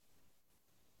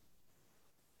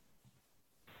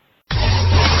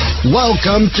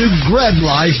Welcome to Grab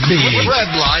Life Big.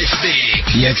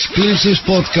 The exclusive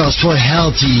podcast for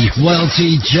healthy,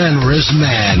 wealthy, generous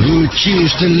men who choose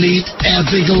to lead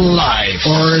epic life.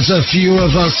 Or as a few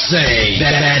of us say,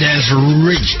 badass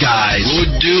rich guys who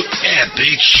do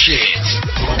epic shit.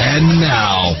 And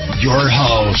now, your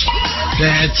host,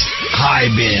 Pat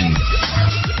Hiban.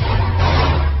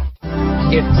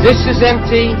 If this is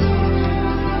empty,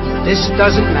 this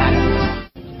doesn't matter.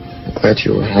 Glad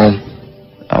you were home.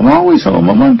 I'm always home.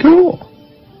 I'm uncool.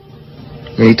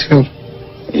 Me too.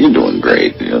 You're doing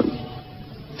great, dude.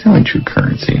 Telling true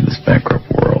currency in this bankrupt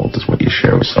world is what you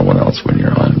share with someone else when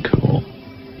you're uncool.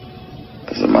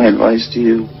 This is my advice to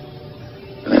you.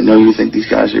 And I know you think these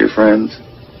guys are your friends.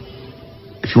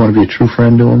 If you want to be a true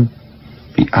friend to them,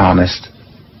 be honest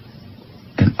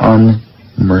and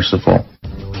unmerciful.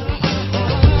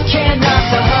 Can't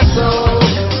knock the hustle.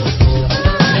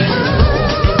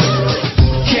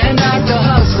 Can't knock the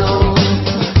hustle.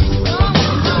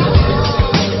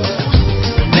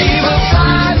 Leave a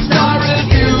 5-star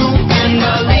review and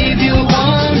I'll leave you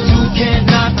one who can't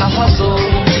knock the hustle.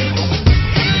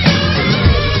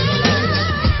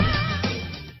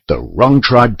 The wrong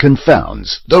tribe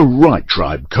confounds, the right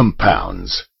tribe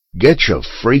compounds. Get your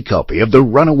free copy of the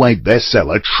runaway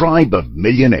bestseller Tribe of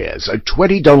Millionaires, a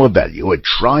 $20 value at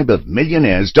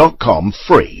tribeofmillionaires.com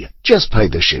free. Just pay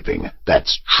the shipping.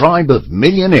 That's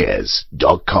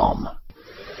tribeofmillionaires.com.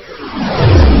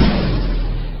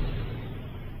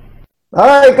 All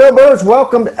right, Go Bros,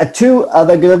 welcome to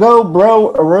the Go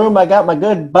Bro room. I got my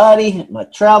good buddy, my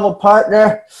travel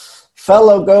partner,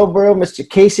 fellow Go Bro, Mr.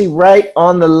 Casey Wright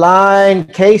on the line.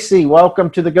 Casey, welcome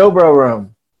to the Go Bro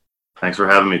room. Thanks for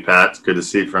having me, Pat. It's good to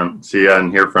see you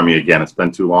and hear from you again. It's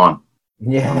been too long.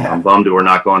 Yeah, I'm bummed that we're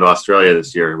not going to Australia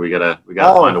this year. We gotta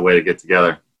find a way to get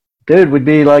together. Dude, we'd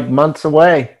be like months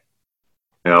away.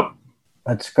 Yep.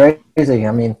 That's crazy.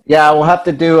 I mean, yeah, we'll have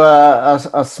to do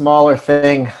a smaller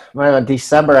thing.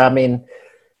 December. I mean,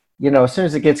 as soon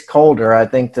as it gets colder, I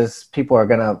think people are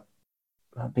gonna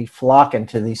be flocking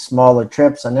to these smaller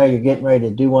trips. I know you're getting ready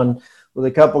to do one with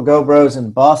a couple Go Bros in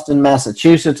Boston,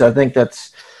 Massachusetts. I think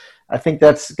that's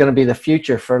going to be the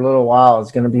future for a little while.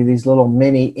 It's going to be these little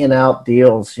mini in-out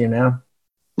deals,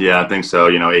 Yeah, I think so.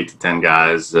 8 to 10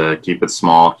 guys. Keep it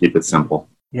small. Keep it simple.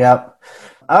 Yep.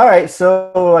 All right.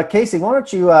 So, Casey, why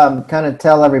don't you kind of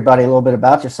tell everybody a little bit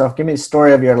about yourself? Give me the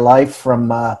story of your life from,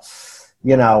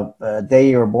 the day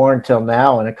you were born till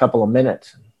now in a couple of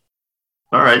minutes.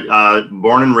 All right.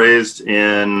 Born and raised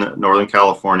in Northern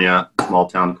California, small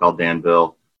town called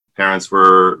Danville. Parents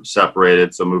were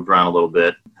separated, so moved around a little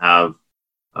bit. Have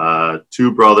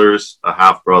 2 brothers, a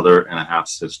half brother, and a half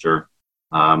sister.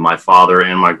 My father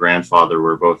and my grandfather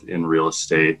were both in real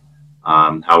estate.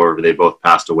 However, they both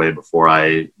passed away before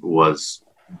I was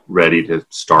ready to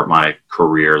start my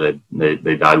career.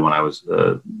 They died when I was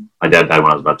my dad died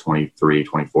when I was about 23,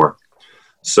 24.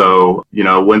 So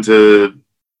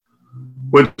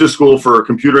went to school for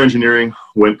computer engineering,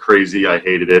 went crazy. I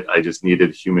hated it. I just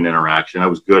needed human interaction. I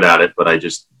was good at it, but I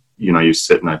just, you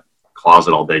sit in a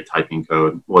closet all day typing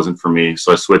code. It wasn't for me.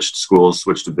 So I switched schools,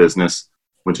 switched to business,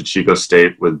 went to Chico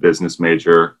State with business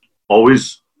major.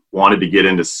 Always wanted to get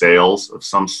into sales of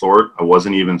some sort. I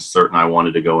wasn't even certain I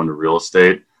wanted to go into real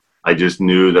estate. I just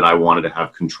knew that I wanted to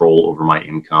have control over my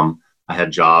income. I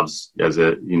had jobs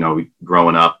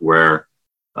growing up where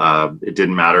it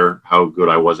didn't matter how good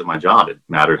I was at my job. It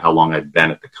mattered how long I'd been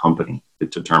at the company.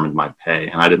 It determined my pay.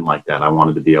 And I didn't like that. I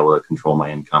wanted to be able to control my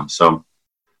income. So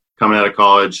coming out of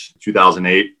college,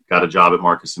 2008, got a job at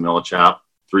Marcus & Millichap.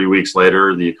 3 weeks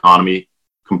later, the economy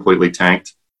completely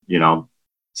tanked.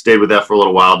 Stayed with that for a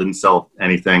little while, didn't sell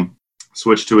anything.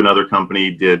 Switched to another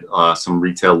company, did some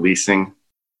retail leasing,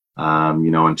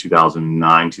 in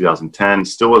 2009, 2010.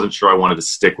 Still wasn't sure I wanted to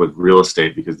stick with real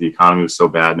estate because the economy was so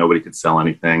bad. Nobody could sell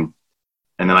anything.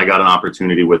 And then I got an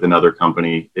opportunity with another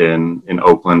company in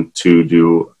Oakland to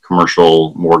do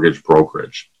commercial mortgage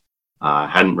brokerage.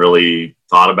 Hadn't really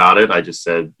thought about it. I just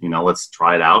said, let's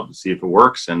try it out and see if it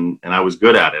works. And I was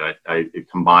good at it. It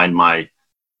combined my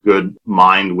good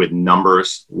mind with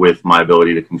numbers, with my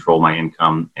ability to control my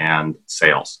income and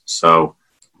sales. So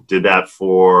did that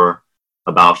for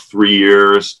about 3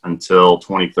 years until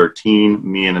 2013.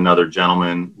 Me and another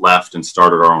gentleman left and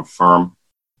started our own firm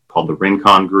called the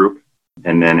Rincon Group.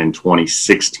 And then in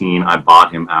 2016, I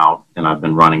bought him out and I've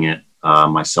been running it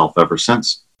myself ever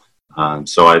since.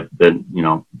 So I've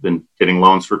been getting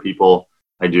loans for people.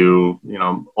 I do,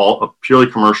 all purely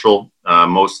commercial,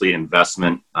 mostly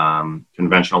investment,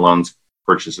 conventional loans,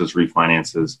 purchases,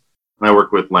 refinances. And I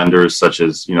work with lenders such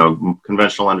as,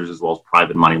 conventional lenders as well as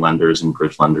private money lenders and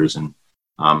bridge lenders and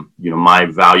My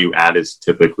value add is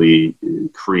typically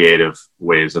creative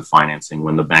ways of financing.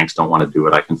 When the banks don't want to do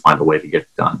it, I can find a way to get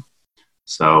it done.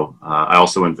 So I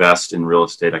also invest in real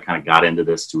estate. I kind of got into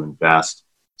this to invest.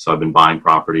 So I've been buying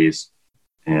properties,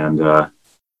 and that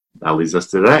leads us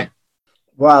to today.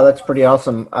 Wow, that's pretty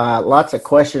awesome. Lots of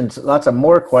questions, lots of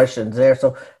more questions there.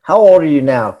 So how old are you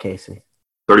now, Casey?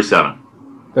 37.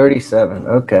 37,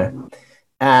 okay.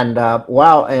 And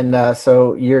wow, and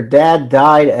so your dad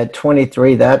died at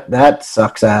 23. That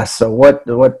sucks ass. So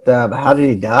how did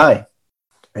he die?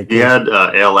 He had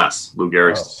ALS, Lou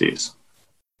Gehrig's disease.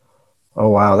 Oh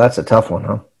wow, that's a tough one,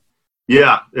 huh?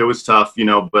 Yeah, it was tough,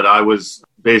 but I was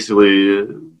basically,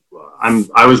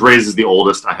 I was raised as the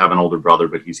oldest. I have an older brother,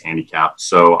 but he's handicapped.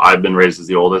 So I've been raised as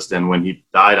the oldest. And when he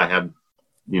died, I had,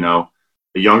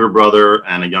 a younger brother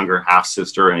and a younger half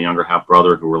sister and a younger half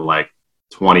brother who were like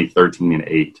 20, 13, and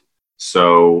 8.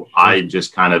 So I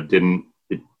just kind of didn't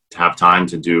have time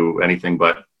to do anything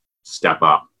but step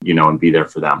up, and be there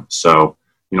for them. So,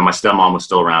 my stepmom was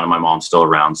still around and my mom's still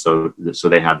around. So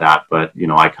they had that, but,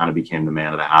 I kind of became the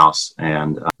man of the house,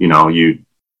 and,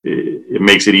 it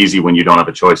makes it easy when you don't have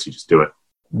a choice. You just do it.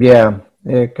 Yeah,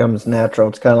 it comes natural.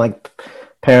 It's kind of like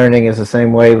parenting is the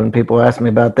same way. When people ask me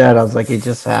about that, I was like, it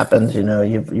just happens, you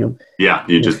just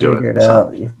do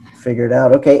it. You figure it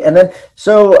out. Okay. And then,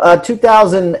 so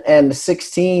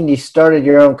 2016, you started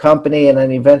your own company, and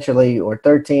then eventually, or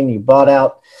 13, you bought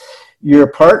out your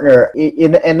partner.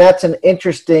 And that's an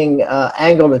interesting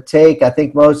angle to take. I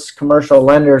think most commercial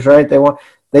lenders, right?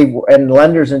 And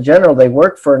lenders in general, they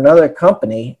work for another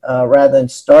company rather than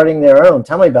starting their own.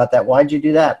 Tell me about that. Why'd you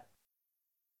do that?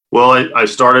 Well, I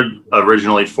started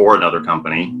originally for another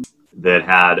company that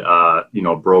had, a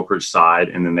brokerage side,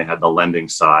 and then they had the lending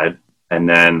side. And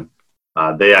then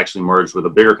they actually merged with a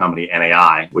bigger company,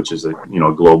 NAI, which is a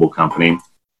global company.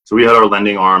 So we had our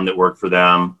lending arm that worked for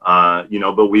them,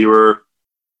 but we were,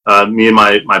 me and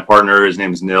my partner, his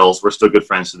name is Nils. We're still good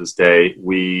friends to this day.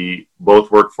 We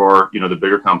both worked for, the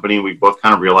bigger company. We both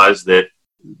kind of realized that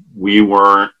we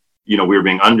weren't, we were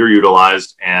being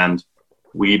underutilized, and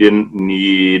we didn't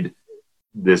need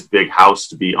this big house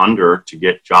to be under to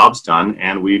get jobs done.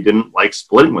 And we didn't like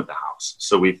splitting with the house.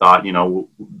 So we thought,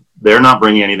 they're not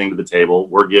bringing anything to the table.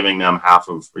 We're giving them half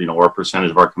of, or a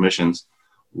percentage of our commissions.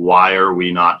 Why are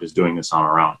we not just doing this on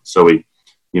our own? So we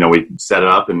set it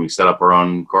up, and we set up our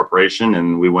own corporation,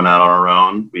 and we went out on our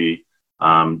own. We,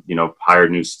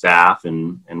 hired new staff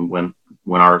and went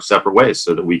our separate ways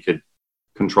so that we could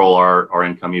control our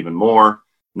income even more,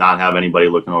 not have anybody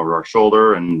looking over our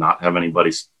shoulder, and not have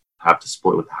anybody have to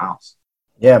split with the house.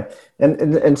 Yeah.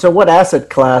 And so what asset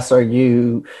class are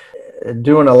you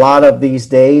doing a lot of these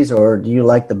days, or do you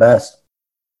like the best?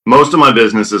 Most of my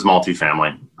business is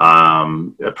multifamily.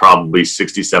 Probably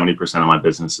 60-70% of my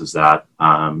business is that.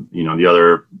 The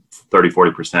other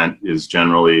 30-40% is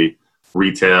generally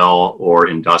retail or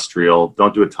industrial.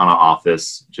 Don't do a ton of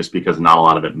office just because not a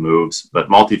lot of it moves, but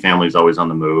multifamily is always on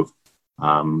the move.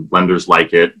 Lenders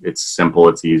like it. It's simple.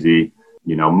 It's easy.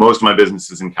 Most of my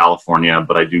business is in California,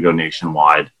 but I do go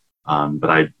nationwide. But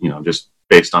I, just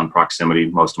based on proximity,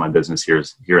 most of my business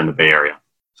is here in the Bay Area.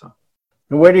 So.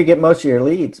 And where do you get most of your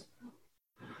leads?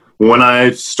 When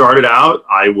I started out,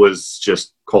 I was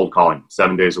just cold calling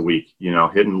 7 days a week,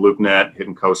 hitting LoopNet,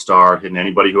 hitting CoStar, hitting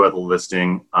anybody who had the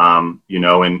listing,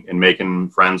 and making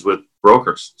friends with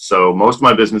brokers. So most of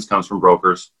my business comes from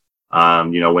brokers.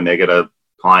 When they get a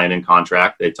client in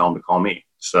contract, they tell them to call me.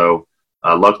 So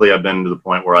luckily, I've been to the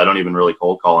point where I don't even really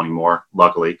cold call anymore,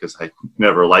 luckily, because I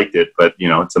never liked it, but,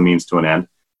 it's a means to an end.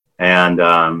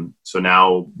 And so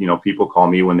now, people call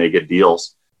me when they get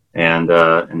deals, and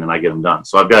then I get them done.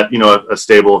 So I've got, a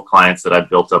stable of clients that I've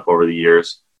built up over the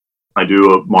years. I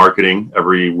do marketing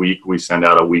every week. We send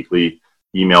out a weekly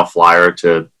email flyer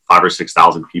to 5,000 or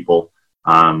 6,000 people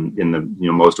in the,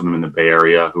 most of them in the Bay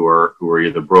Area who are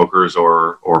either brokers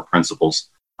or principals.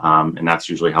 And that's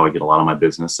usually how I get a lot of my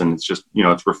business. And it's just,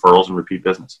 it's referrals and repeat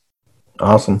business.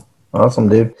 Awesome,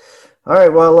 dude. All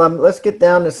right, well, let's get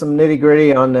down to some nitty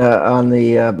gritty on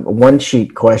the one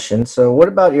sheet question. So what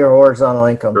about your horizontal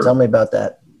income? Sure. Tell me about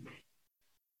that.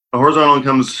 The horizontal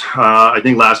incomes, I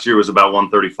think last year was about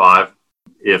 135.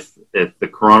 If the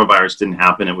coronavirus didn't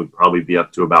happen, it would probably be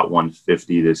up to about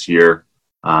 150 this year.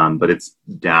 But it's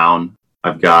down.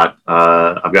 I've got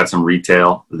some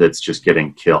retail that's just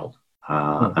getting killed.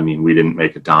 We didn't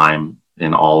make a dime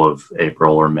in all of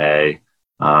April or May.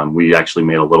 We actually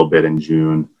made a little bit in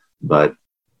June, but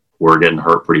we're getting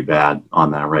hurt pretty bad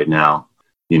on that right now.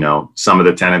 Some of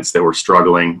the tenants that were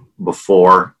struggling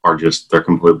before they're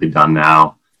completely done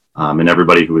now. And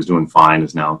everybody who was doing fine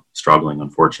is now struggling,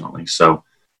 unfortunately. So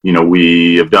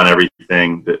we have done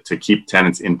everything to keep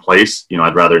tenants in place.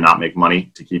 I'd rather not make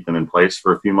money to keep them in place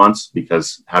for a few months,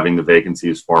 because having the vacancy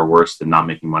is far worse than not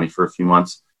making money for a few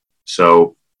months.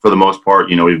 So for the most part,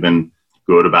 we've been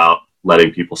good about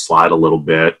letting people slide a little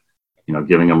bit,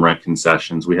 giving them rent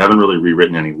concessions. We haven't really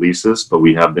rewritten any leases, but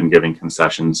we have been giving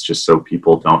concessions just so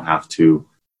people don't have to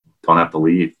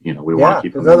leave. We want to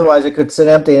keep them. Because otherwise it could sit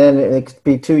empty and it could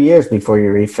be 2 years before you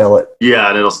refill it.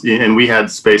 Yeah, and we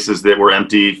had spaces that were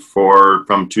empty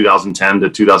from 2010 to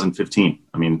 2015.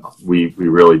 I mean, we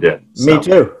really did.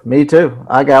 So. Me too.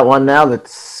 I got one now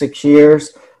that's 6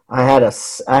 years. I had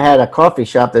a coffee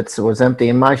shop that was empty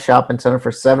in my shopping center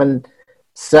for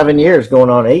seven years, going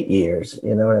on 8 years.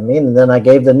 You know what I mean? And then I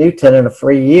gave the new tenant a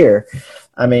free year.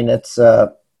 I mean, it's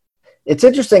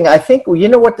interesting. I think,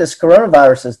 what this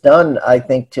coronavirus has done, I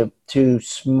think, to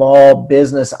small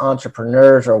business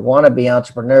entrepreneurs or wannabe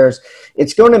entrepreneurs,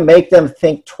 it's going to make them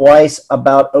think twice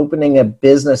about opening a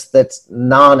business that's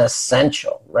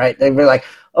non-essential, right? They'd be like,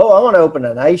 oh, I want to open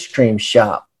an ice cream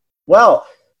shop. Well,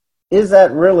 is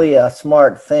that really a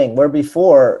smart thing? Where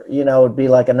before, it'd be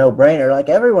like a no-brainer. Like,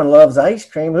 everyone loves ice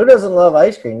cream. Who doesn't love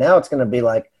ice cream? Now it's going to be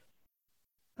like,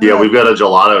 yeah, we've got a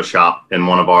gelato shop in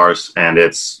one of ours, and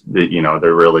it's,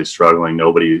 they're really struggling.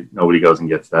 Nobody goes and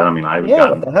gets that. I mean, I've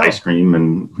gotten ice cream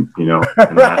and,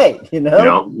 and right.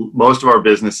 Most of our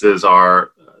businesses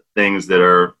are things that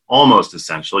are almost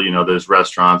essential. There's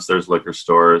restaurants, there's liquor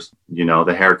stores,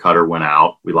 the hair cutter went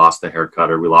out. We lost the hair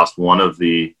cutter. We lost one of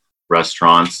the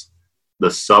restaurants. The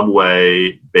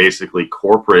Subway, basically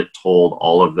corporate told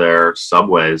all of their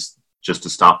Subways just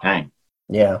to stop paying.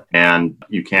 Yeah. And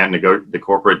you can't the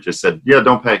corporate just said, yeah,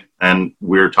 don't pay. And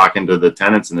we're talking to the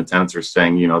tenants, and the tenants are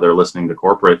saying, they're listening to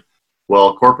corporate.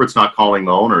 Well, corporate's not calling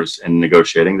the owners and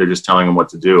negotiating. They're just telling them what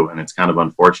to do. And it's kind of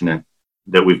unfortunate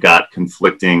that we've got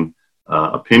conflicting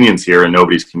opinions here and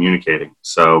nobody's communicating.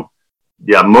 So,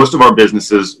 yeah, most of our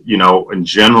businesses, in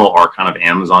general are kind of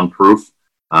Amazon proof.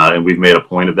 And we've made a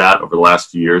point of that over the last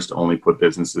few years to only put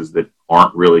businesses that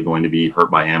aren't really going to be hurt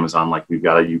by Amazon. Like, we've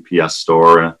got a UPS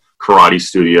store, karate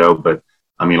studio, but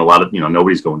I mean, a lot of,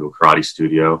 nobody's going to a karate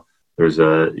studio. There's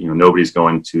nobody's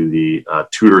going to the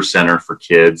tutor center for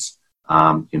kids.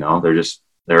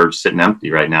 They're sitting empty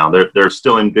right now. They're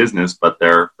still in business, but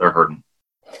they're hurting.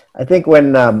 I think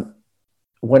when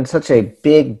such a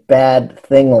big, bad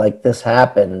thing like this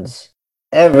happens,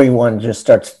 everyone just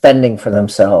starts fending for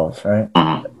themselves, right?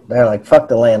 Mm-hmm. They're like, fuck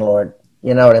the landlord.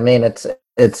 You know what I mean? It's,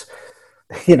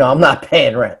 I'm not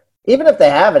paying rent. Even if they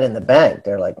have it in the bank,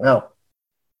 they're like, no.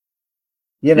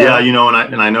 Yeah,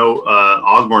 and I know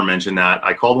Osborne mentioned that.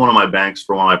 I called one of my banks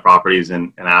for one of my properties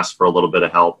and asked for a little bit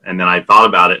of help. And then I thought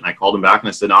about it, and I called them back and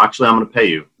I said, no, actually, I'm going to pay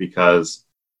you, because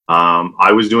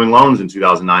I was doing loans in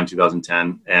 2009,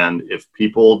 2010. And if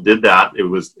people did that,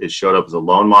 it showed up as a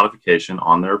loan modification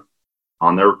on their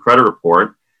credit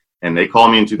report. And they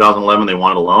called me in 2011, they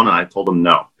wanted a loan, and I told them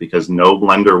no, because no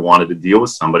lender wanted to deal with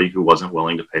somebody who wasn't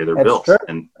willing to pay their bills. True.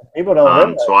 And people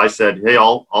don't so I said, hey,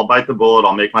 I'll bite the bullet.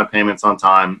 I'll make my payments on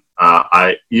time.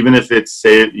 Even if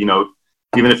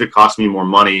even if it costs me more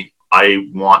money, I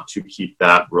want to keep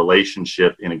that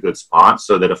relationship in a good spot,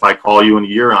 so that if I call you in a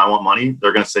year and I want money,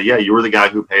 they're going to say, yeah, you were the guy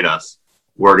who paid us.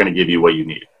 We're going to give you what you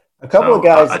need. A couple of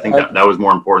guys. I think that was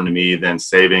more important to me than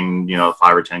saving, $5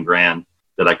 or $10,000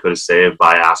 that I could have saved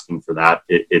by asking for that.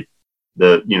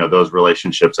 Those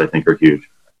relationships, I think, are huge.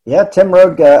 Yeah, Tim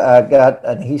Rode got,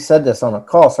 and he said this on a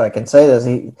call, so I can say this.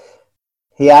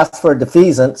 He asked for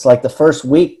defeasance like the first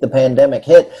week the pandemic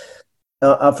hit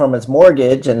from his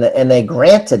mortgage, and they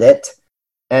granted it,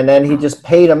 and then he just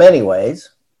paid them anyways,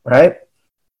 right?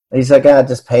 He's like,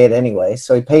 just pay it anyway.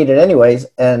 So he paid it anyways,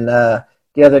 and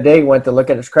the other day he went to look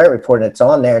at his credit report, and it's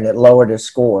on there, and it lowered his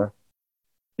score.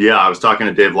 Yeah, I was talking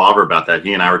to Dave Lauver about that.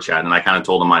 He and I were chatting, and I kind of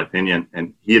told him my opinion,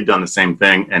 and he had done the same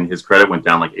thing, and his credit went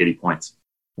down like 80 points.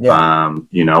 Yeah. And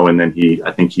then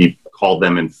I think he called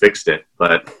them and fixed it.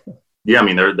 But yeah, I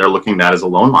mean, they're looking at that as a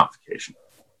loan modification.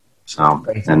 So,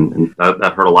 and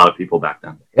that hurt a lot of people back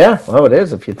then. Yeah, well, it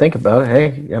is if you think about it.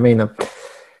 Hey, I mean,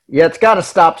 it's got to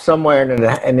stop somewhere,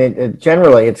 and it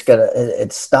generally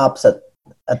it stops at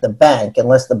the bank,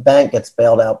 unless the bank gets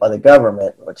bailed out by the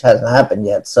government, which hasn't happened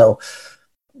yet. So,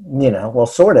 well,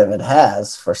 sort of it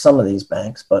has for some of these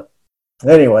banks, but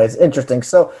anyways, interesting.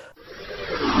 So,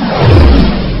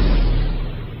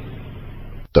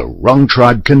 the wrong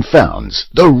tribe confounds,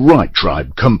 the right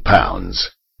tribe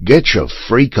compounds. Get your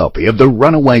free copy of the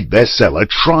runaway bestseller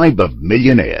Tribe of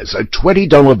Millionaires, a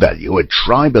 $20 value at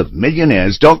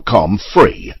tribeofmillionaires.com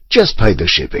free. Just pay the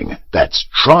shipping. That's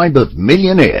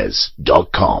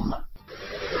tribeofmillionaires.com.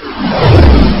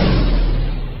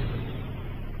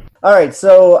 All right,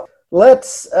 so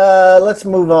let's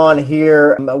move on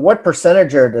here. What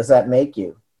percentage does that make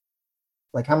you?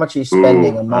 Like, how much are you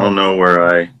spending a month? I don't know where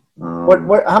I.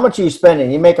 What? How much are you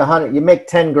spending? You make You make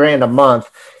 $10,000 a month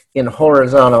in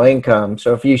horizontal income.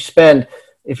 So if you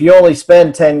only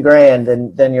spend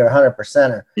 $10,000, then you're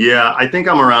 100%er. Yeah, I think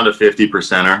I'm around a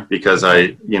 50%er because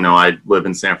I live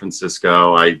in San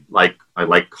Francisco. I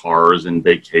like cars and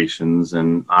vacations,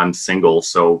 and I'm single,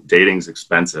 so dating's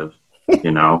expensive.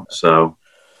 So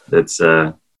it's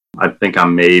I think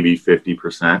I'm maybe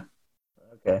 50%.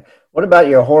 Okay. What about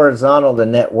your horizontal to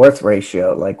net worth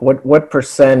ratio? Like what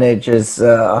percentage is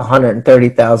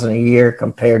 $130,000 a year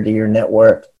compared to your net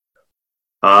worth?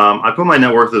 I put my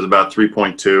net worth as about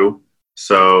 3.2.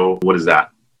 So what is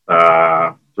that?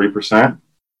 3%?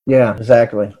 Yeah,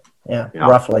 exactly. Yeah,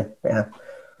 roughly. Yeah.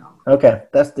 Okay.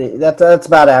 That's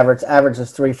about average. Average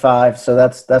is 3.5. So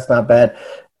that's not bad.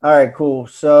 All right, cool.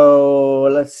 So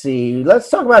let's see.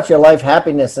 Let's talk about your life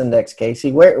happiness index,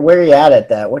 Casey. Where are you at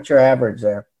that? What's your average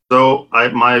there? So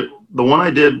the one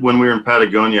I did when we were in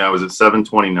Patagonia, I was at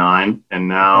 729, and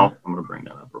now I'm going to bring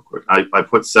that up real quick. I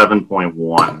put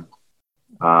 7.1.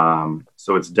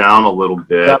 So it's down a little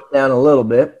bit. Dropped down a little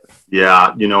bit.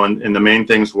 Yeah, and the main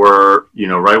things were,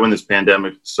 right when this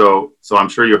pandemic. So I'm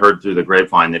sure you heard through the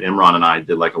grapevine that Imran and I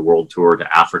did like a world tour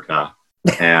to Africa.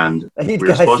 And you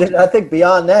guys did, I think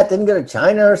beyond that, didn't go to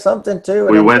China or something too.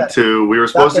 We were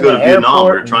supposed to go to Vietnam.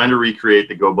 We were trying to recreate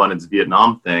the GoBundance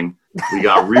Vietnam thing. We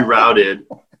got rerouted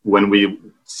when we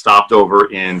stopped over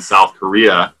in South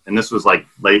Korea, and this was like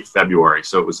late February,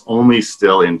 so it was only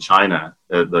still in China,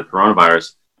 the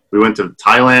coronavirus. We went to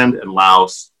Thailand and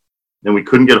Laos, then we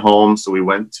couldn't get home, so we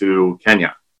went to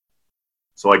Kenya.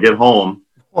 So I get home,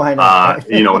 why not?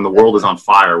 And the world is on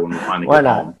fire when we finally get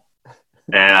home.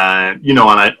 And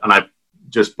I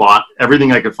just bought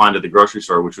everything I could find at the grocery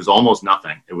store, which was almost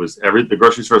nothing. It was the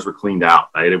grocery stores were cleaned out,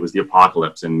 right? It was the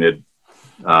apocalypse in mid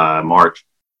March.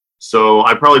 So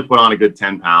I probably put on a good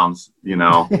 10 pounds,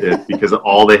 because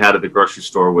all they had at the grocery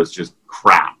store was just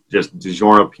crap, just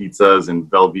DiGiorno pizzas and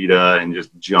Velveeta and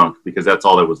just junk, because that's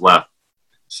all that was left.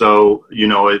 So,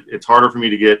 it's harder for me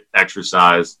to get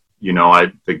exercise.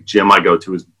 The gym I go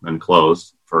to has been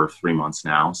closed for 3 months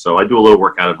now. So I do a little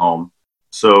workout at home.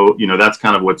 So, that's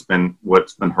kind of what's been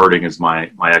hurting is my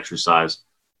exercise.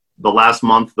 The last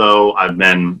month though, I've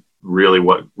been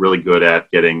really good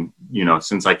at getting,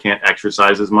 since I can't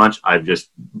exercise as much, I've just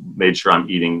made sure I'm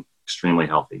eating extremely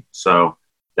healthy. So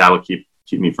that'll keep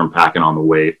me from packing on the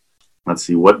weight. Let's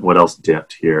see what else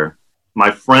dipped here. My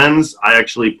friends, I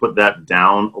actually put that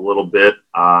down a little bit.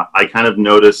 I kind of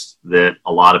noticed that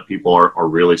a lot of people are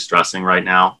really stressing right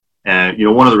now. And,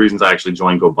 one of the reasons I actually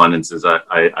joined GoBundance is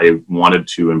I wanted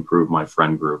to improve my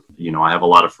friend group. I have a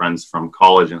lot of friends from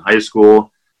college and high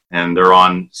school, and they're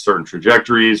on certain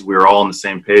trajectories. We were all on the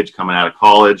same page coming out of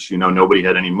college. Nobody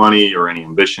had any money or any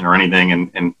ambition or anything.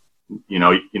 And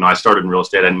I started in real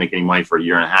estate. I didn't make any money for a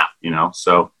year and a half,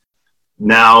 So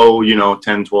now,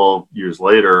 10, 12 years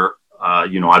later,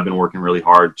 I've been working really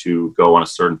hard to go on a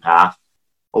certain path.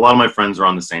 A lot of my friends are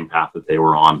on the same path that they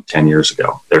were on 10 years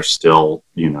ago. They're still,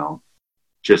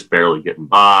 just barely getting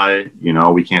by.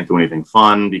 We can't do anything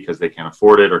fun because they can't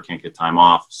afford it or can't get time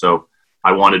off. So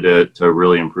I wanted to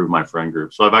really improve my friend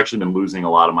group. So I've actually been losing a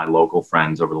lot of my local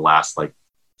friends over the last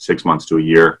 6 months to a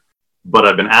year. But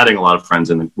I've been adding a lot of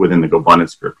friends within the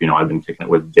GoBundance group. I've been kicking it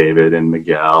with David and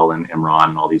Miguel and Imran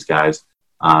and all these guys.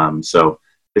 So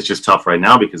it's just tough right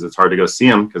now because it's hard to go see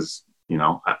them because,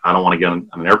 I don't want to get on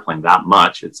an airplane that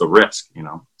much. It's a risk,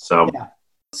 So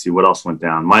Let's see what else went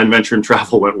down. My adventure and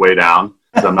travel went way down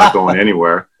because I'm not going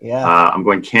anywhere. I'm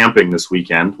going camping this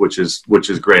weekend, which is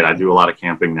great. I do a lot of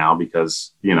camping now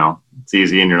because, it's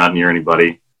easy and you're not near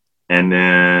anybody. And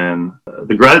then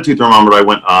the gratitude thermometer, I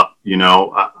went up.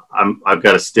 I've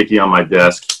got a sticky on my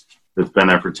desk that's been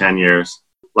there for 10 years.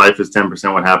 Life is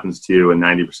 10% what happens to you and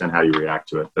 90% how you react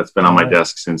to it. That's been on my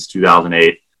desk since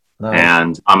 2008. Nice.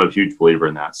 And I'm a huge believer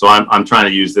in that. So I'm trying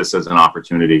to use this as an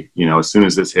opportunity. As soon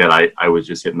as this hit, I was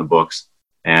just hitting the books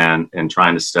and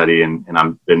trying to study. And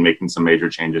I've been making some major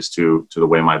changes to the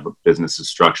way my business is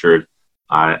structured.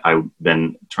 I've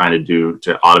been trying to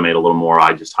automate a little more.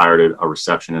 I just hired a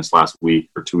receptionist last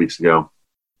week or 2 weeks ago.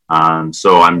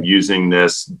 So I'm using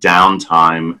this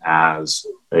downtime as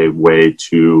a way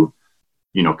to,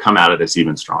 come out of this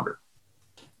even stronger.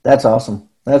 That's awesome.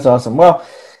 Well,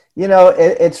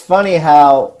 it's funny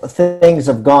how things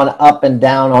have gone up and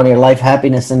down on your life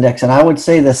happiness index. And I would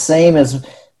say the same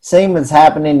as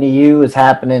happening to you is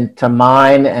happening to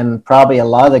mine and probably a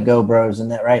lot of the GoBros in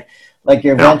that, right? like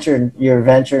your Yeah.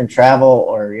 venture in travel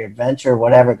or your venture,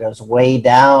 whatever, goes way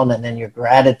down, and then your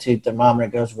gratitude thermometer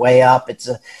goes way up.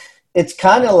 It's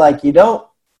kind of like you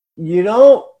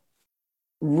don't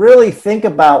really think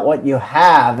about what you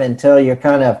have until you're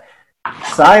kind of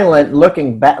silent,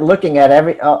 looking at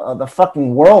every the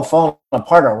fucking world falling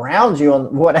apart around you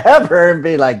and whatever, and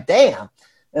be like, damn.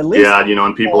 At least, Yeah,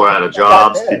 and people are out of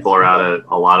jobs, people are out of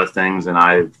a lot of things, and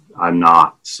I'm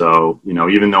not. So,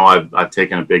 even though I've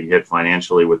taken a big hit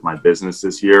financially with my business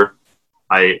this year,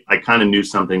 I kind of knew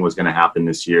something was going to happen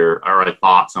this year, or I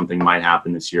thought something might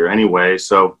happen this year anyway.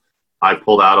 So I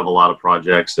pulled out of a lot of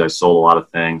projects. I sold a lot of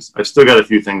things. I've still got a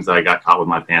few things that I got caught with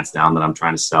my pants down that I'm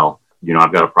trying to sell.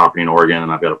 I've got a property in Oregon,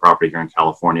 and I've got a property here in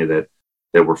California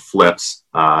that were flips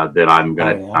that I'm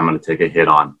gonna take a hit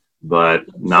on, but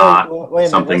not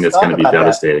something that's going to be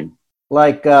devastating.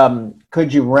 Like, could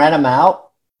you rent them out?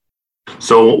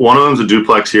 So one of them's a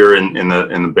duplex here in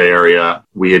the Bay Area.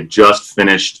 We had just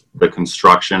finished the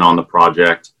construction on the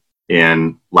project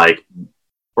in like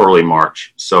early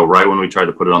March. So right when we tried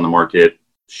to put it on the market,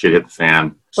 shit hit the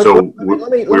fan. So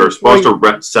we were supposed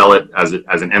to sell it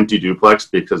as an empty duplex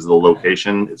because of the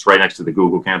location. It's right next to the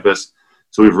Google campus.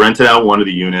 So we've rented out one of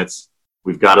the units.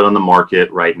 We've got it on the market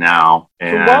right now,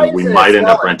 and we might end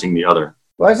up renting the other.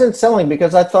 Why isn't it selling?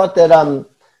 Because I thought that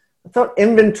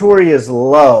inventory is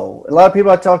low. A lot of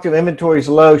people I talk to, inventory is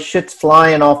low. Shit's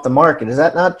flying off the market. Is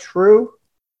that not true?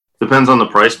 Depends on the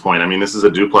price point. I mean, this is a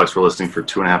duplex we're listing for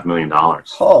 $2.5 million.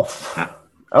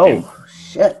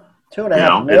 Shit.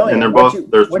 $2.5 million. And they're both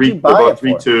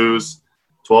 3.2s,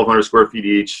 1,200 square feet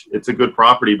each. It's a good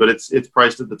property, but it's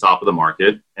priced at the top of the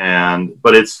market.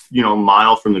 But it's, a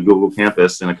mile from the Google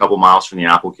campus and a couple miles from the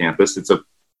Apple campus. It's a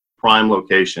prime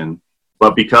location.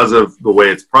 But because of the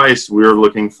way it's priced, we're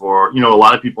looking for, a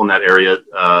lot of people in that area,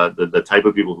 the type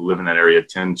of people who live in that area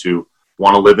tend to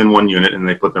want to live in one unit, and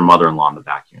they put their mother-in-law in the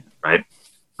back unit, right?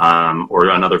 Or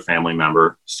another family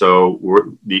member. So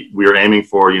we're aiming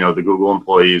for, the Google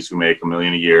employees who make $1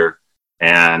 million a year,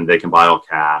 and they can buy all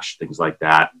cash, things like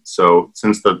that. So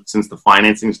since the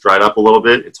financing's dried up a little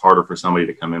bit, it's harder for somebody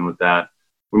to come in with that.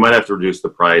 We might have to reduce the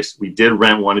price. We did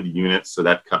rent one of the units, so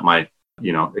that cut my,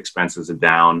 expenses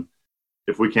down.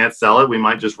 If we can't sell it, we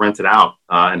might just rent it out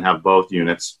and have both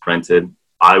units rented.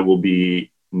 I will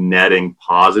be netting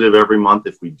positive every month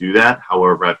if we do that.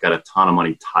 However, I've got a ton of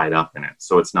money tied up in it,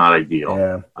 so it's not ideal.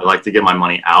 Yeah. I like to get my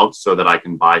money out so that I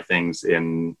can buy things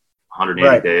in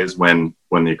 180 days when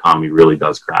the economy really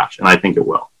does crash, and I think it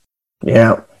will.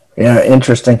 Yeah,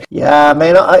 interesting. Yeah,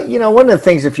 man, one of the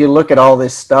things, if you look at all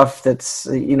this stuff that's,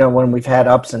 when we've had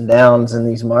ups and downs in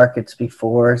these markets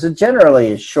before, is it generally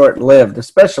is short-lived,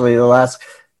 especially the last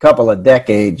couple of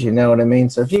decades, you know what I mean?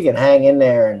 So if you can hang in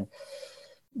there and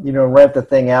rent the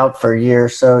thing out for a year or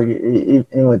so,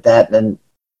 with that, then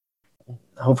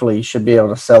hopefully you should be able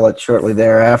to sell it shortly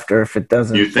thereafter if it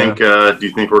doesn't. Do you think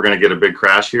we're going to get a big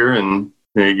crash here in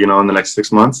the next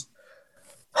 6 months?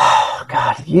 Oh,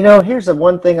 God. Here's the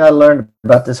one thing I learned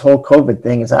about this whole COVID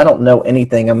thing is I don't know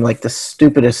anything. I'm like the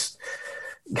stupidest.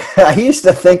 I used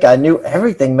to think I knew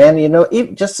everything, man.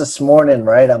 Even just this morning,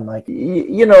 right? I'm like,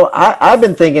 I've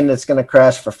been thinking it's going to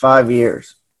crash for 5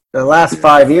 years. The last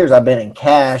 5 years, I've been in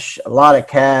cash, a lot of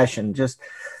cash, and just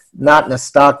not in the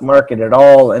stock market at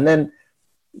all. And then,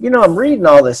 I'm reading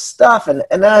all this stuff, and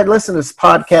then I listened to this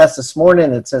podcast this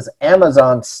morning. It says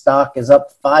Amazon stock is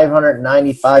up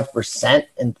 595%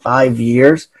 in 5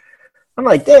 years. I'm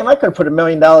like, damn, I could have put $1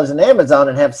 million in Amazon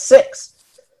and have 6.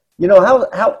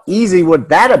 How easy would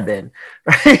that have been?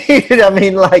 Right? I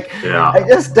mean, I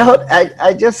just don't.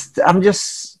 I'm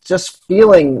just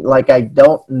feeling like I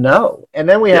don't know. And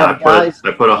then we have guys.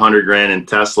 I put $100,000 in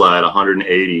Tesla at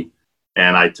 180,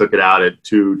 and I took it out at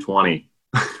 220.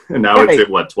 And now it's at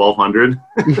what, 1,200?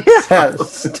 Yes,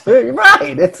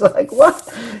 right. It's like, what?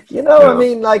 I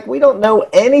mean, we don't know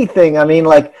anything. I mean,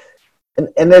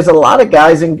 and there's a lot of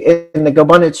guys in the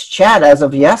GoBundance chat as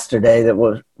of yesterday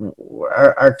that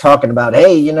are talking about,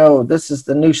 hey, this is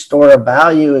the new store of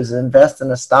value, is invest in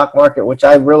the stock market, which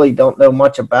I really don't know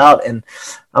much about. And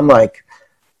I'm like,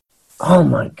 oh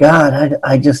my God,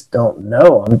 I just don't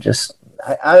know. I just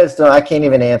don't. I can't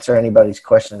even answer anybody's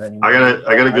question anymore.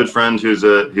 I got a good friend who's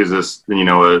an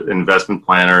investment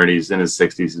planner, and he's in his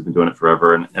 60s. He's been doing it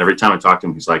forever. And every time I talk to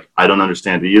him, he's like, I don't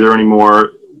understand it either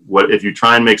anymore. What if you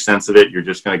try and make sense of it? You're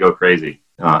just going to go crazy.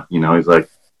 He's like.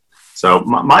 So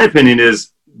my opinion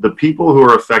is the people who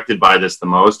are affected by this the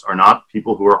most are not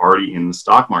people who are already in the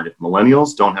stock market.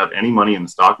 Millennials don't have any money in the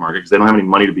stock market because they don't have any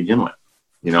money to begin with.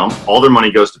 All their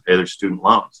money goes to pay their student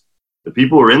loans. The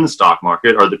people who are in the stock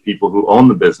market are the people who own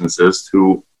the businesses,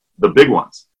 the big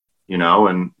ones. you know,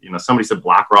 and, you know, somebody said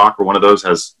BlackRock or one of those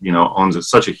has, you know, owns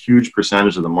such a huge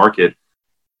percentage of the market.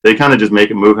 They kind of just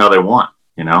make it move how they want,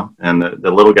 you know, and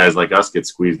the little guys like us get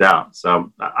squeezed out.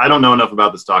 So I don't know enough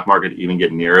about the stock market to even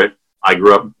get near it. I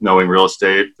grew up knowing real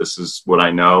estate. This is what I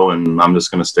know, and I'm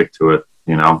just going to stick to it,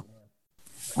 you know.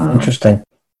 Interesting.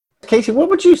 Casey, what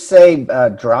would you say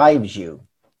drives you?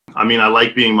 I mean, I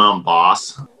like being my own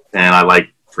boss, and I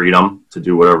like freedom to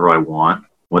do whatever I want.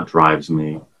 What drives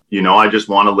me? You know, I just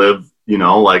want to live, you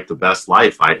know, like the best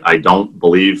life. I don't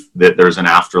believe that there's an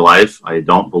afterlife. I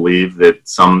don't believe that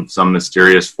some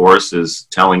mysterious force is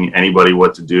telling anybody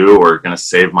what to do or going to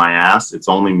save my ass. It's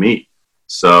only me.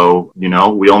 So, you know,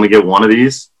 we only get one of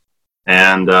these,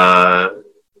 and I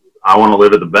want to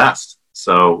live it the best.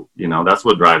 So, you know, that's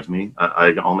what drives me.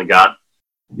 I only got,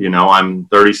 you know, I'm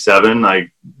 37.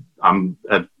 I'm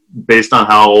based on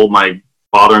how old my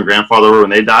father and grandfather were when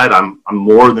they died, I'm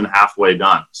more than halfway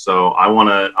done. So I want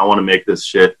to make this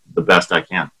shit the best I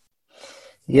can.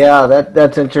 Yeah,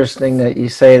 that's interesting that you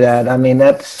say that. I mean,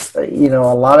 that's, you know,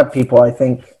 a lot of people, I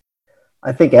think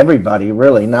everybody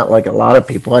really, not like a lot of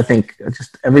people, I think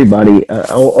just everybody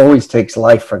always takes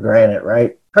life for granted,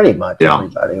 right? Pretty much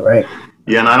everybody, right?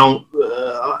 Yeah, and I don't,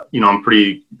 you know, I'm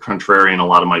pretty contrary in a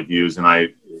lot of my views, and I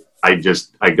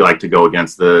like to go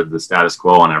against the status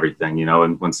quo on everything, you know,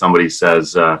 and when somebody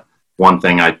says one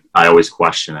thing, I always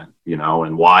question it, you know,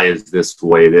 and why is this the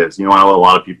way it is? You know, I know a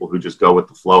lot of people who just go with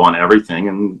the flow on everything,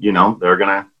 and, you know, they're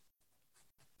going to,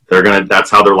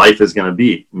 that's how their life is going to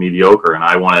be, mediocre. And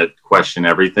I want to question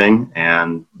everything.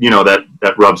 And, you know, that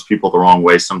rubs people the wrong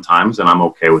way sometimes. And I'm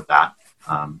okay with that,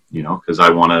 you know, because I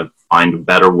want to find a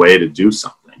better way to do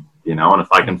something, you know, and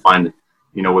if I can find,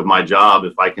 you know, with my job,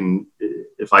 if I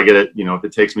get it, you know, if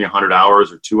it takes me 100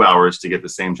 hours or 2 hours to get the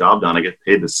same job done, I get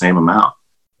paid the same amount,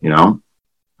 you know?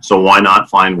 So why not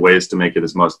find ways to make it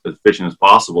as most efficient as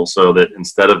possible so that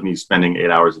instead of me spending 8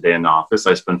 hours a day in the office,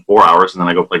 I spend 4 hours and then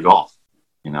I go play golf,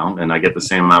 you know, and I get the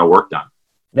same amount of work done.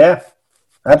 Yeah,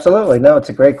 absolutely. No, it's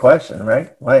a great question,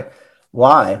 right? Why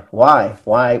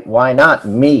not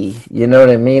me? You know what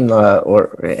I mean?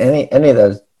 Or any of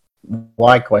those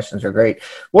why questions are great.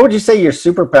 What would you say your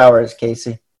superpower is,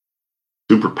 Casey?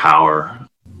 Superpower,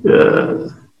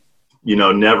 you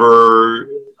know,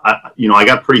 I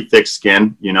got pretty thick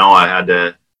skin. You know, I had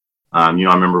to, you know,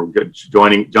 I remember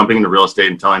jumping into real estate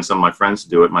and telling some of my friends to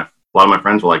do it. A lot of my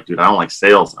friends were like, dude, I don't like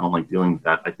sales. I don't like dealing with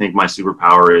that. I think my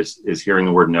superpower is hearing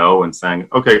the word no and saying,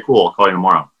 okay, cool, I'll call you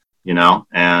tomorrow, you know,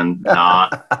 and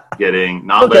not letting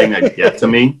that get to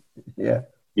me. Yeah.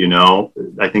 You know,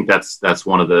 I think that's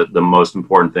one of the most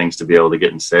important things to be able to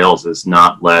get in sales is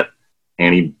not let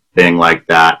anything like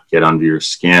that get under your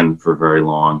skin for very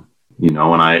long, you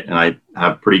know, and I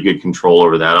have pretty good control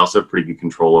over that. I also have pretty good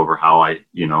control over how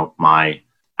my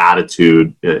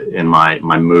attitude and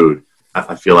my mood.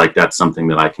 I feel like that's something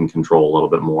that I can control a little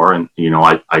bit more. And, you know,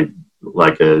 I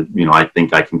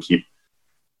think I can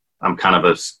I'm kind of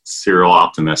a serial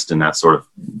optimist in that sort of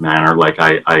manner. Like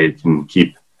I can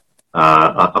keep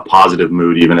a positive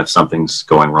mood even if something's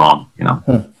going wrong, you know.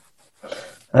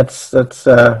 That's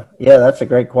a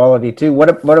great quality too. What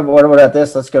about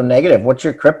this? Let's go negative. What's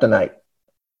your kryptonite?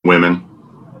 Women.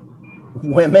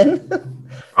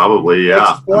 Probably,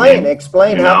 yeah.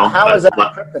 Explain how is that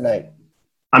kryptonite?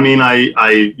 I mean,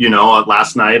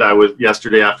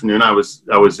 yesterday afternoon, I was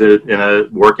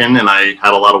working and I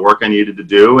had a lot of work I needed to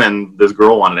do, and this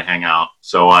girl wanted to hang out.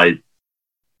 So I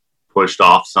pushed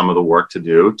off some of the work to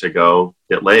do to go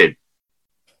get laid,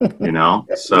 you know?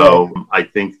 So I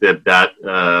think that,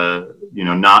 you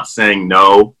know, not saying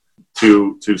no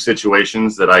to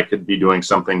situations that I could be doing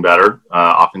something better.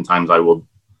 Oftentimes I will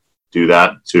do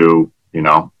that to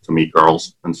meet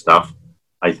girls and stuff.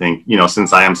 I think, you know,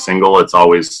 since I am single, it's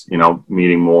always, you know,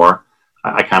 meeting more.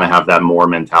 I kind of have that more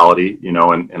mentality, you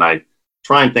know, and I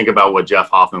try and think about what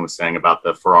Jeff Hoffman was saying about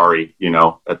the Ferrari, you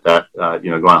know, going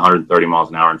 130 miles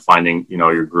an hour and finding, you know,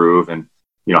 your groove and,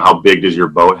 you know, how big does your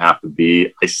boat have to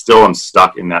be? I still am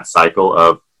stuck in that cycle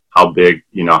of how big,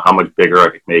 you know, how much bigger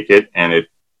I could make it. And it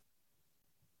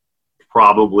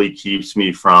probably keeps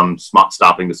me from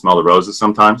stopping to smell the roses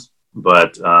sometimes.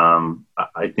 But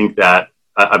I think that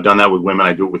I've done that with women.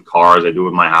 I do it with cars. I do it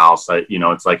with my house.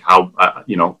 It's like how,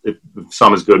 if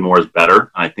some is good, more is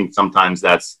better. And I think sometimes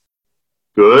that's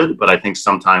good, but I think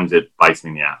sometimes it bites me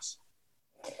in the ass.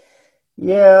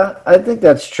 Yeah, I think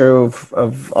that's true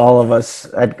of all of us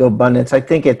at GoBundance. I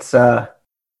think it's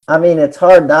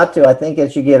hard not to. I think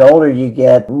as you get older, you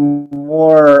get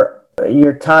more,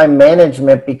 your time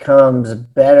management becomes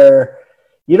better.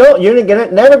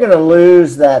 never gonna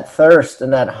lose that thirst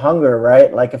and that hunger,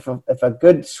 right? Like if a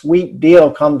good sweet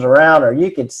deal comes around, or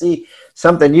you could see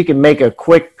something you can make a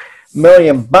quick $1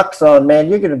 million on, man,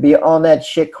 you're gonna be on that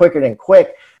shit quicker than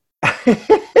quick.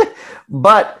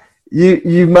 But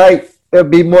you might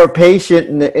be more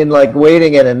patient in like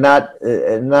waiting it and not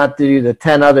do the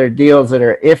 10 other deals that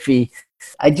are iffy.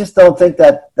 I just don't think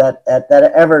that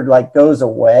ever like goes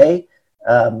away.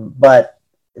 But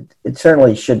it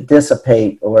certainly should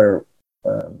dissipate, or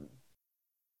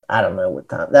I don't know what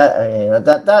time.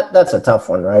 That's a tough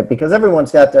one, right? Because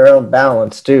everyone's got their own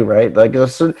balance too, right? Like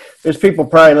there's people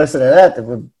probably listening to that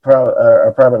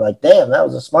are probably like, "Damn, that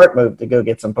was a smart move to go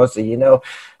get some pussy." You know,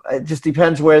 it just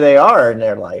depends where they are in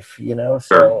their life, you know.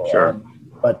 So, sure.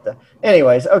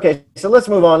 Anyways, okay. So let's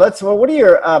move on. Let's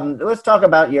talk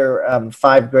about your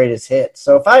 5 greatest hits.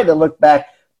 So if I had to look back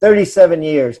 37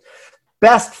 years.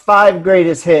 Best 5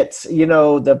 greatest hits, you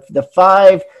know, the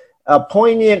 5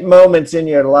 poignant moments in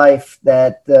your life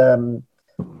that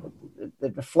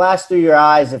flash through your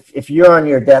eyes if you're on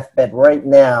your deathbed right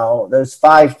now. Those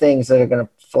 5 things that are going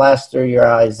to flash through your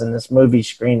eyes in this movie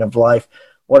screen of life.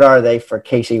 What are they for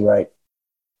Casey Wright?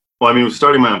 Well, I mean,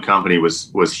 starting my own company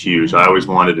was huge. I always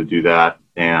wanted to do that,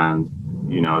 and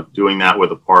you know, doing that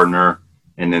with a partner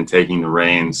and then taking the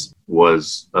reins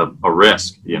was a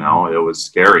risk. You know, it was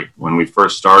scary. When we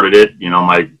first started it, you know,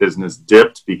 my business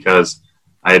dipped because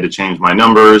I had to change my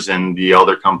numbers, and the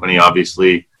other company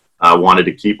obviously wanted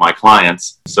to keep my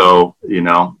clients. So, you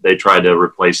know, they tried to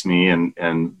replace me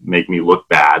and make me look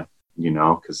bad, you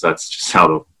know, because that's just how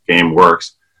the game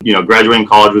works. You know, graduating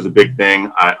college was a big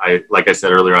thing. I like I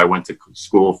said earlier, I went to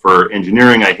school for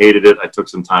engineering. I hated it. I took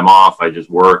some time off. I just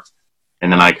worked.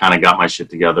 And then I kind of got my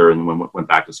shit together and went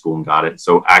back to school and got it.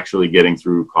 So actually getting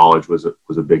through college was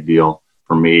a big deal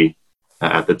for me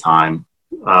at the time.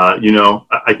 You know,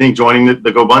 I think joining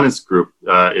the GoBundance group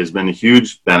has been a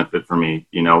huge benefit for me.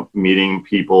 You know, meeting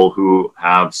people who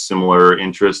have similar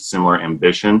interests, similar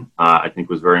ambition, I think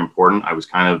was very important. I was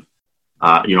kind of,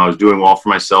 you know, I was doing well for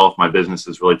myself. My business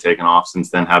has really taken off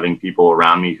since then, having people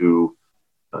around me who,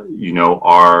 you know,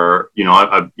 I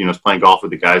was playing golf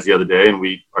with the guys the other day, and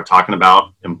we are talking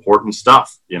about important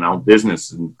stuff, you know,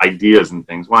 business and ideas and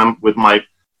things. When I'm with my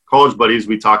college buddies,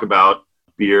 we talk about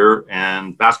beer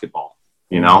and basketball.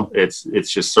 You know, it's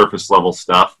just surface level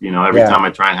stuff. You know, every time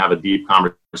I try and have a deep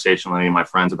conversation with any of my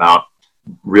friends about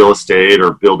real estate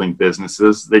or building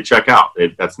businesses, they check out.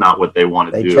 That's not what they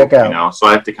want to do. You know, so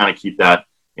I have to kind of keep that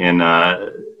in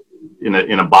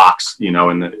a box, you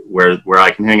know, where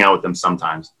I can hang out with them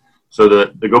sometimes. So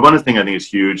the GoBundance thing I think is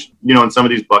huge, you know, in some of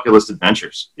these bucket list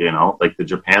adventures, you know, like the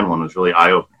Japan one was really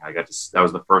eye opening. That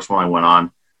was the first one I went on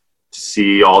to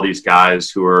see all these guys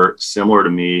who are similar to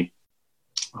me,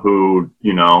 who,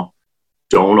 you know,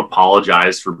 don't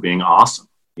apologize for being awesome.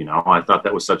 You know, I thought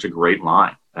that was such a great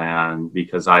line. And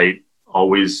because I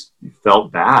always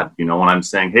felt bad, you know, when I'm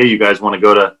saying, hey, you guys want to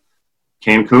go to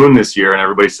Cancun this year, and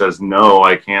everybody says, no,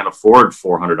 I can't afford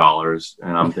 $400.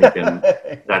 And I'm thinking,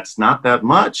 that's not that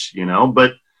much, you know,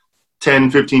 but 10,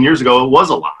 15 years ago, it was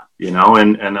a lot, you know,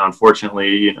 and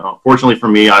unfortunately, you know, fortunately for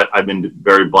me, I've been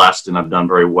very blessed and I've done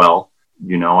very well.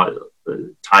 You know,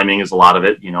 timing is a lot of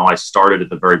it. You know, I started at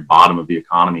the very bottom of the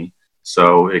economy,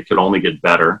 so it could only get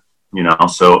better, you know,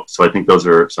 so I think those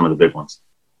are some of the big ones.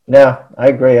 Yeah, I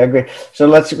agree. So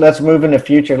let's move in the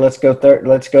future. Let's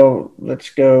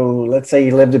say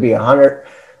you live to be 100,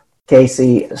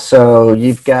 Casey. So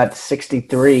you've got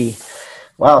 63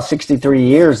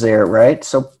 years there, right?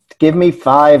 So give me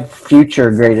 5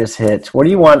 future greatest hits. What do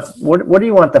you want? What do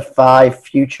you want the 5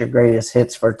 future greatest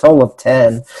hits for? A total of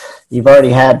 10. You've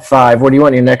already had 5. What do you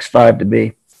want your next 5 to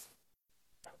be?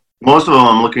 Most of them,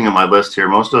 I'm looking at my list here.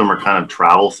 Most of them are kind of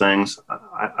travel things.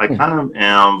 I kind of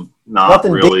am not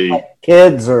Nothing really like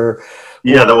kids or.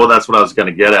 Yeah, well, that's what I was going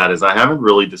to get at. Is I haven't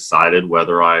really decided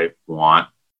whether I want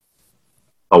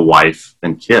a wife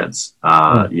and kids.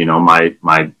 You know, my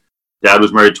dad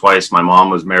was married twice. My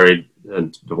mom was married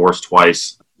and divorced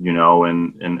twice. You know,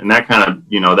 and that kind of,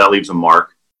 you know, that leaves a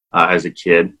mark as a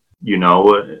kid. You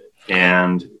know,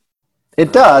 and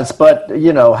it does, but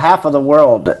you know, half of the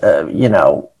world, you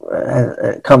know,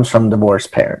 comes from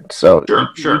divorced parents. So sure,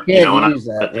 you can't use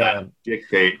that.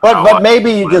 Dictate. But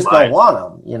maybe you just don't want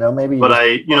them. You know, maybe.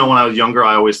 But you know, when I was younger,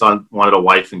 I always wanted a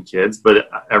wife and kids. But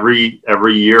every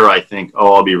year, I think,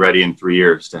 oh, I'll be ready in 3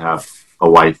 years to have a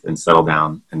wife and settle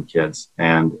down and kids.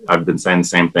 And I've been saying the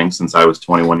same thing since I was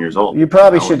 21 years old. You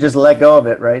probably should just let go of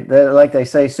it, right? Like they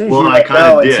say, as soon as you let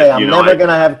go and say, I'm never going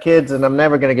to have kids and I'm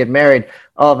never going to get married,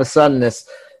 all of a sudden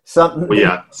something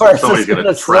somebody's going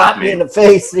to slap me in the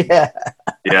face. Yeah.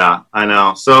 Yeah, I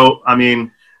know. So, I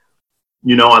mean,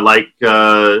 I like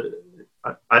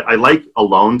I like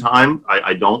alone time.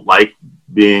 I don't like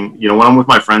being, when I'm with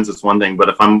my friends, it's one thing. But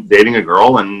if I'm dating a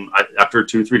girl and after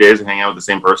 2-3 days of hanging out with the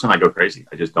same person, I go crazy.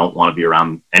 I just don't want to be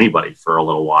around anybody for a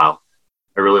little while.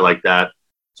 I really like that.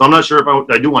 So I'm not sure if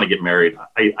I do want to get married.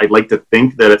 I'd like to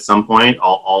think that at some point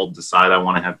I'll decide I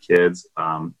want to have kids.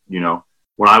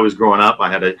 When I was growing up,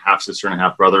 I had a half sister and a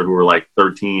half brother who were like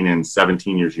 13 and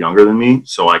 17 years younger than me.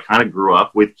 So I kind of grew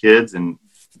up with kids and,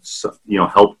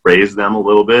 helped raise them a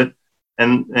little bit.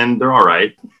 And they're all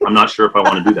right. I'm not sure if I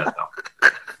want to do that, though.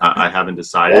 I haven't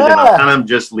decided. And I'm kind of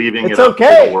just leaving it up to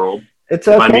the world. It's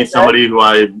okay. If I meet somebody who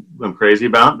I am crazy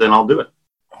about, then I'll do it.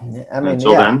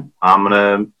 Until then, I'm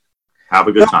going to have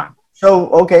a good time. So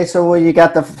to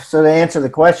answer the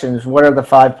questions, what are the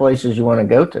 5 places you want to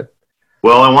go to?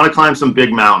 Well, I want to climb some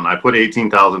big mountain. I put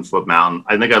 18,000 foot mountain.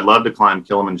 I think I'd love to climb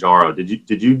Kilimanjaro. Did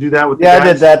you do that with the guys? I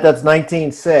did that. That's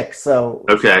 19.6. So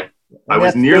okay. I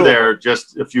was near there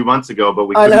just a few months ago, but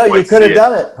we couldn't I know, you could have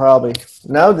done it. It probably.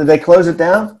 No, did they close it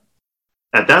down?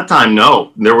 At that time,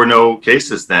 no. There were no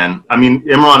cases then. I mean,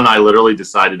 Imran and I literally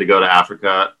decided to go to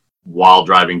Africa while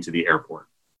driving to the airport.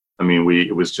 I mean,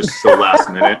 it was just so last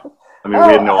minute. I mean,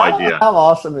 we had no idea. How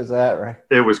awesome is that, right?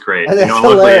 It was great. That's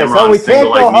luckily Imran's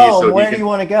single like me, so where do you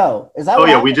want to go? Is that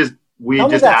we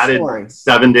just added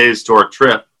 7 days to our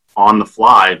trip on the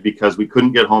fly because we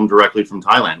couldn't get home directly from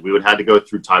Thailand. We would have to go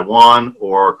through Taiwan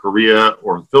or Korea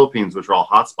or the Philippines, which are all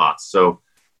hotspots. So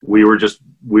we were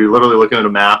literally looking at a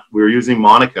map. We were using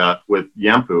Monica with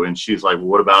Yampu, and she's like, well,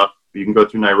 what about you can go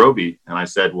through Nairobi? And I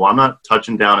said, well, I'm not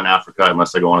touching down in Africa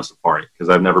unless I go on a safari because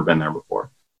I've never been there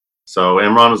before. So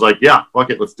Imran was like, yeah,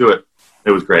 fuck it, let's do it.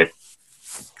 It was great.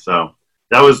 So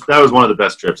that was one of the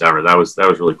best trips ever. That was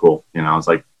really cool. It was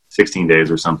like 16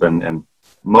 days or something. And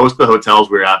most of the hotels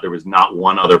we were at, there was not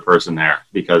one other person there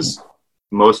because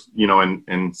most,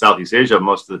 in Southeast Asia,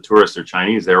 most of the tourists are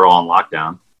Chinese. They were all on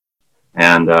lockdown.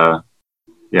 And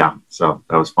so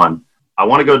that was fun. I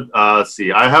want to go, let's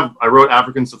see, I wrote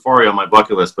African Safari on my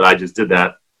bucket list, but I just did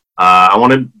that. I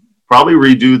want to probably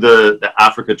redo the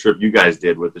Africa trip you guys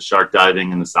did with the shark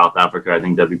diving in the South Africa. I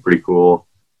think that'd be pretty cool.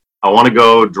 I want to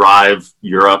go drive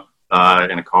Europe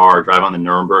in a car, drive on the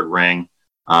Nuremberg Ring.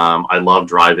 I love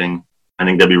driving. I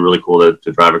think that'd be really cool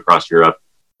to drive across Europe,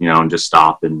 and just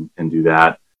stop and do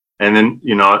that. And then,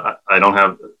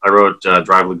 I wrote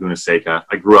Drive Laguna Seca.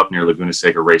 I grew up near Laguna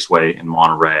Seca Raceway in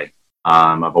Monterey.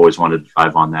 I've always wanted to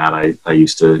drive on that. I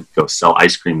used to go sell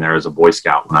ice cream there as a Boy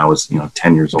Scout when I was,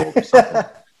 10 years old or something.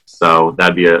 So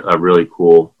that'd be a really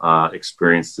cool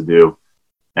experience to do.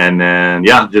 And then,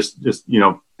 just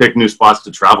pick new spots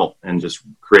to travel and just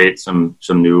create some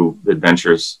new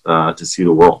adventures to see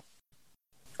the world.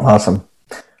 Awesome.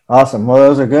 Well,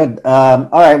 those are good. All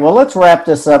right. Well, let's wrap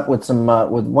this up with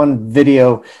with one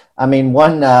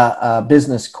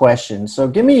business question. So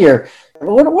give me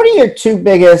what are your 2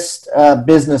 biggest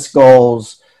business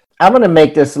goals? I'm going to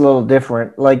make this a little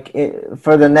different, like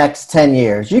for the next 10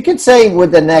 years. You could say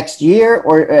with the next year,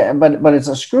 but it's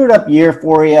a screwed up year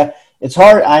for you. It's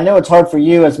hard. I know it's hard for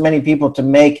you, as many people, to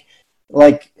make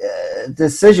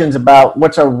decisions about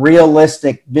what's a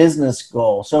realistic business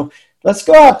goal. So let's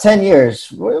go out 10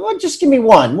 years. Just give me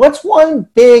one. What's one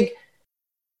big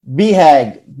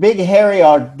BHAG, big, hairy,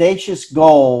 audacious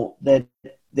goal that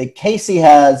Casey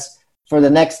has for the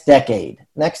next decade,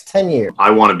 next 10 years?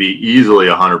 I want to be easily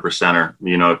 100%er,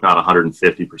 if not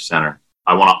 150%er.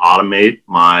 I want to automate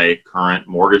my current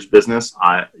mortgage business.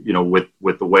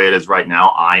 With the way it is right now,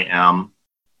 I am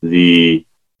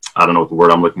I don't know what the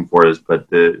word I'm looking for is, but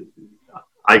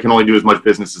I can only do as much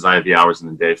business as I have the hours in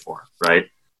the day for, right?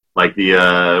 Like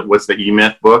what's the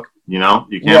E-Myth book? You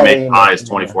can't make pies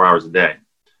 24 hours a day.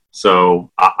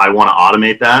 So I want to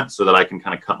automate that so that I can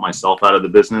kind of cut myself out of the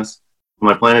business.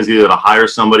 My plan is either to hire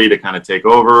somebody to kind of take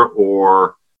over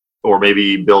or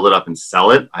maybe build it up and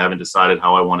sell it. I haven't decided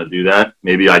how I want to do that.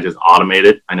 Maybe I just automate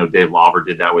it. I know Dave Lawver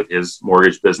did that with his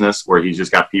mortgage business where he's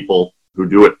just got people who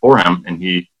do it for him and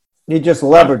he just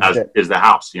leveraged it. Is the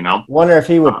house, Wonder if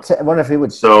he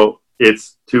would. So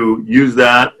it's to use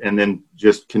that and then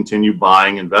just continue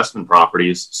buying investment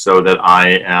properties so that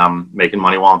I am making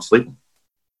money while I'm sleeping.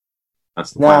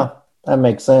 That's the plan. That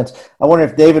makes sense. I wonder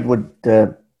if David would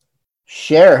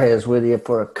share his with you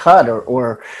for a cut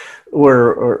or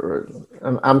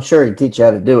I'm sure he'd teach you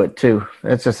how to do it too.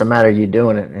 It's just a matter of you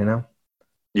doing it,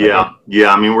 Yeah.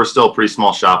 I mean, we're still a pretty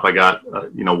small shop. I got,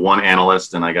 one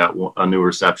analyst and I got a new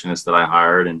receptionist that I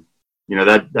hired and,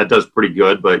 that does pretty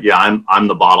good, but yeah, I'm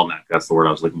the bottleneck. That's the word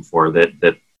I was looking for,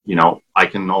 that I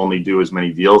can only do as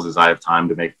many deals as I have time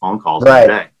to make phone calls every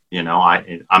day. You know,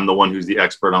 I'm the one who's the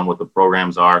expert on what the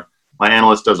programs are. My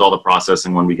analyst does all the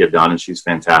processing when we get done, and she's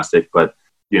fantastic. But,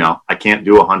 you know, I can't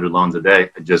do 100 loans a day.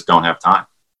 I just don't have time.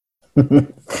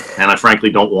 And I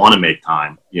frankly don't want to make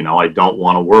time. You know, I don't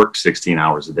want to work 16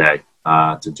 hours a day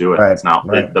to do it. Right, it's not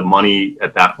right. the money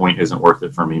at that point isn't worth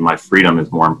it for me. My freedom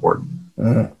is more important.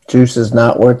 Juice is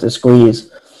not worth the squeeze.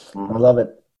 I love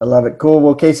it. I love it. Cool.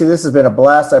 Well, Casey, this has been a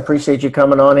blast. I appreciate you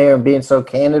coming on here and being so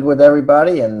candid with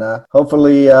everybody. And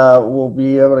hopefully we'll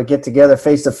be able to get together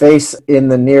face-to-face in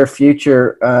the near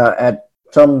future at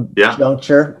some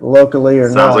juncture, locally or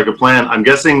not. Sounds like a plan. I'm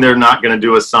guessing they're not going to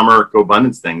do a summer Go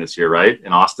Abundance thing this year, right?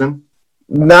 In Austin?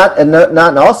 Not in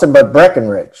Austin, but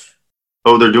Breckenridge.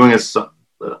 Oh, they're doing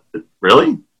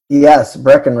really? Yes,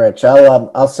 Breckenridge.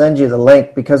 I'll send you the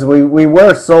link because we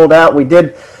were sold out.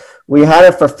 We had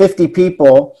it for 50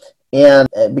 people, and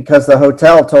because the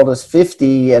hotel told us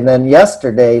 50, and then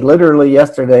literally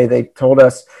yesterday, they told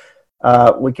us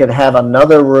we could have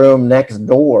another room next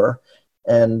door,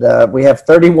 and we have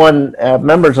 31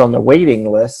 members on the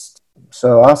waiting list.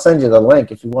 So I'll send you the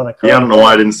link if you want to come. Yeah, I don't know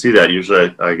why I didn't see that.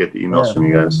 Usually I get the emails from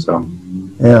you guys. So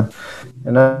yeah,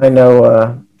 and I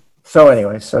know. So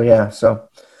anyway, so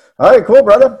all right, cool,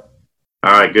 brother.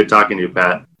 All right, good talking to you,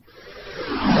 Pat.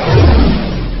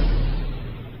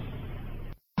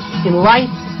 In life,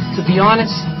 to be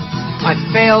honest, I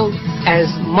failed as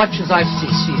much as I've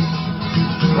succeeded.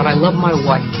 But I love my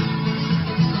wife.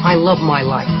 I love my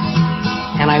life.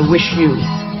 And I wish you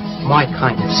my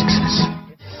kind of success.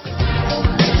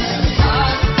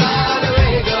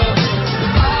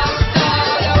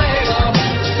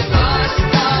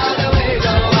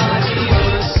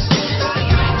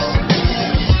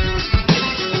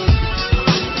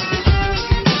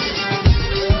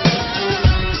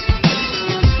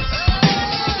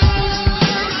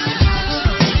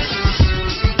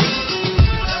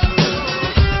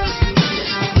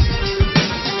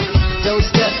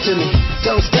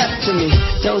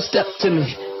 Don't step to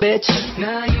me, bitch.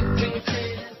 Now you can